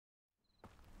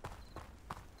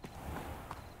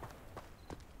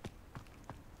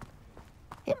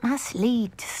It must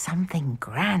lead to something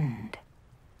grand.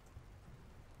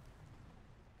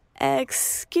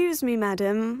 Excuse me,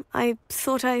 madam. I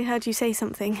thought I heard you say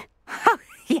something. Oh,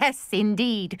 yes,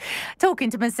 indeed. Talking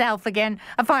to myself again.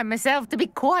 I find myself to be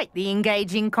quite the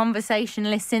engaging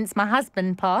conversationalist since my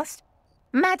husband passed.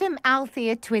 Madam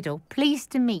Althea Twiddle, pleased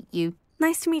to meet you.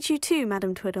 Nice to meet you too,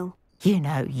 Madam Twiddle. You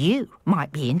know, you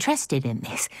might be interested in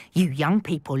this. You young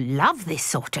people love this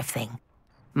sort of thing.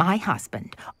 My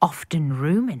husband often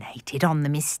ruminated on the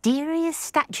mysterious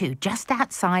statue just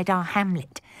outside our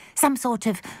hamlet. Some sort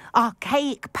of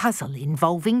archaic puzzle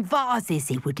involving vases,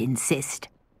 he would insist.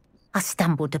 I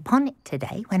stumbled upon it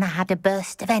today when I had a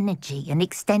burst of energy and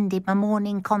extended my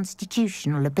morning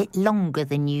constitutional a bit longer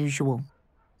than usual.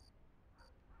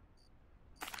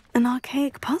 An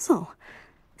archaic puzzle?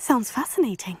 Sounds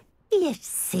fascinating. You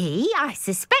see, I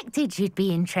suspected you'd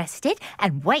be interested,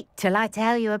 and wait till I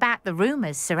tell you about the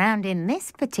rumours surrounding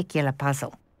this particular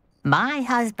puzzle. My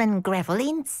husband Greville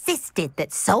insisted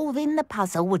that solving the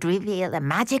puzzle would reveal a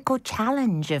magical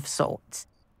challenge of sorts.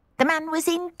 The man was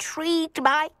intrigued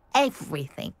by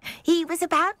everything. He was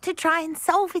about to try and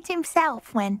solve it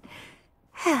himself when...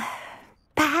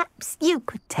 Perhaps you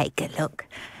could take a look.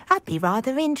 I'd be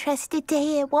rather interested to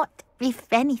hear what, if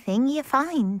anything, you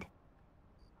find.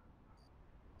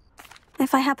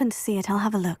 If I happen to see it, I'll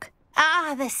have a look.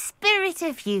 Ah, the spirit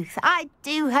of youth. I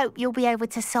do hope you'll be able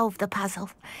to solve the puzzle.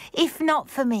 If not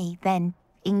for me, then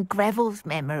in Greville's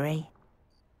memory.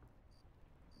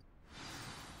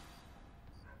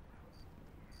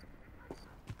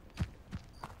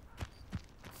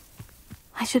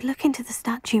 I should look into the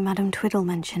statue Madam Twiddle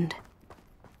mentioned.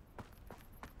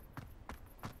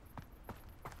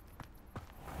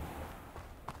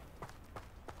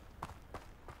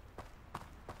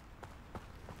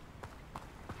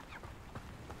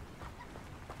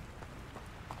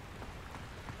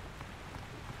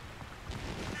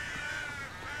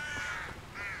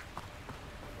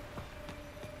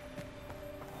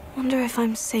 Wonder if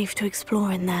I'm safe to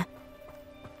explore in there.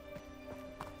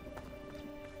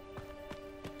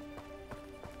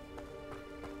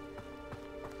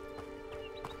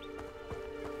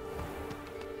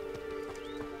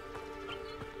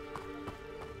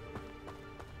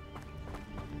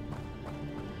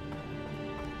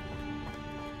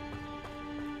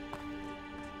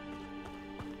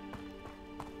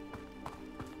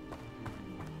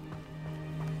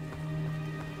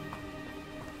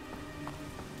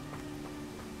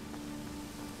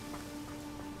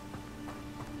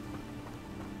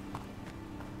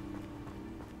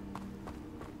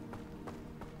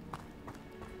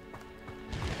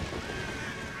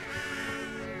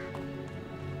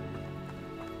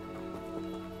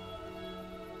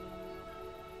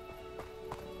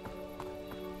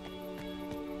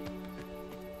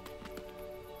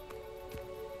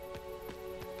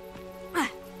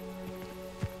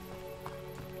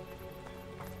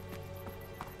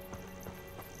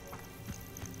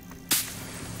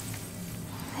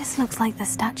 This looks like the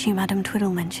statue Madam Twiddle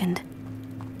mentioned.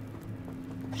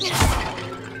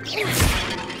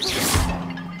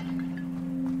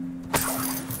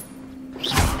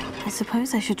 I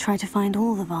suppose I should try to find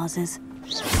all the vases.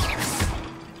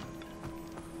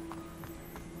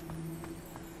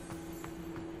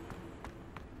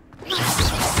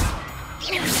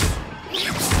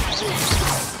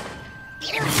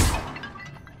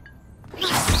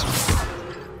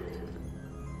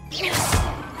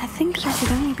 I think there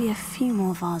should only be a few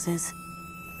more vases.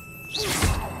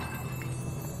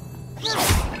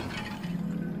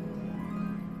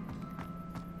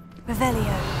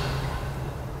 Revelio.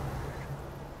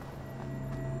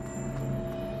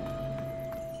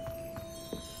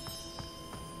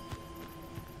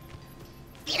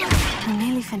 I'm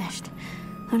nearly finished.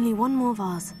 Only one more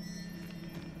vase.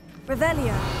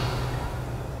 Revelio.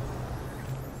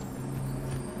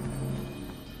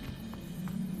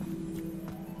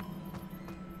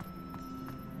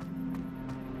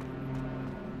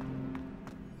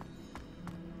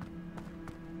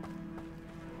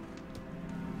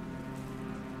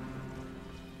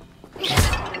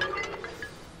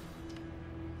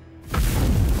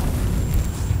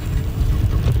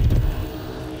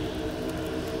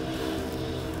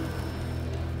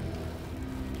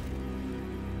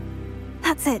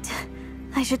 That's it.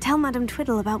 I should tell Madam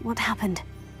Twiddle about what happened.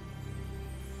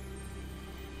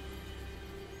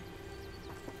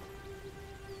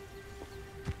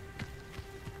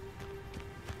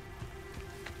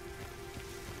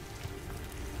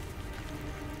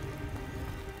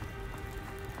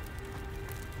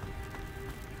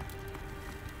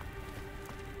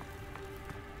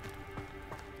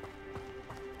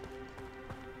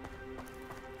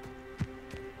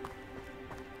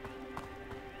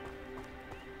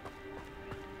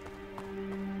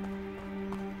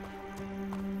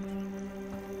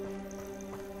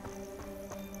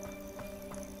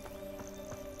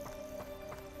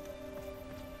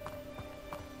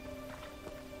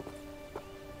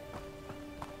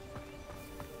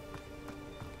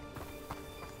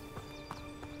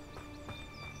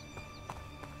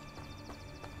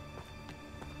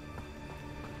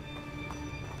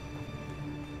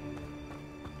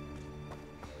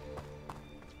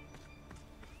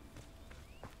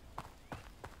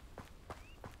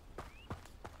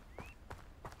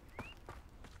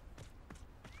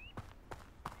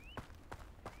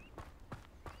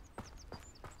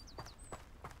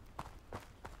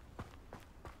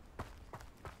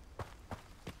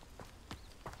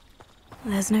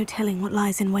 There's no telling what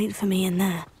lies in wait for me in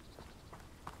there.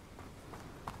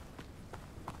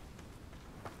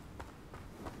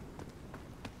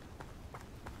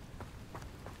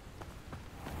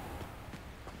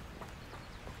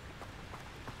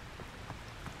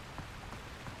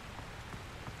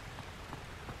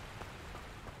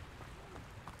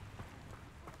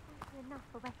 Enough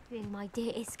for rescuing my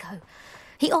dear Isco.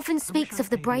 He often speaks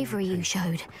of the bravery you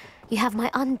showed. You have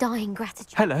my undying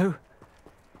gratitude. Hello.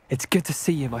 It's good to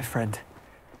see you, my friend.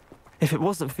 If it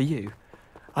wasn't for you,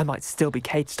 I might still be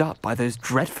caged up by those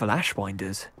dreadful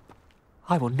ashwinders.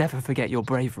 I will never forget your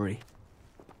bravery.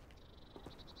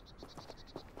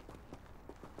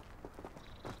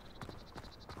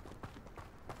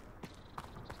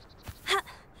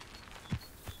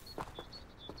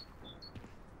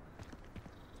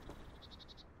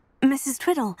 Mrs.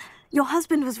 Twiddle, your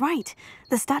husband was right.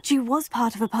 The statue was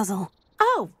part of a puzzle.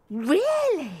 Oh,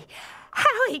 really?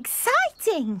 How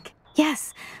exciting!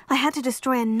 Yes, I had to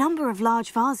destroy a number of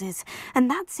large vases, and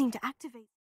that seemed to activate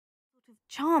a sort of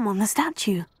charm on the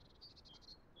statue.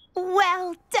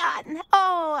 Well done.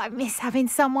 Oh, I miss having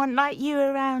someone like you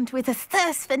around with a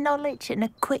thirst for knowledge and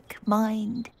a quick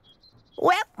mind.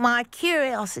 Well, my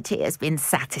curiosity has been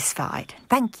satisfied.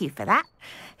 Thank you for that.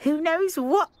 Who knows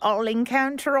what I'll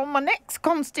encounter on my next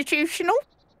constitutional?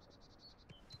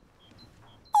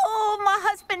 Oh, my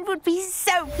husband would be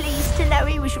so pleased to know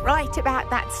he was right about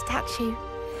that statue.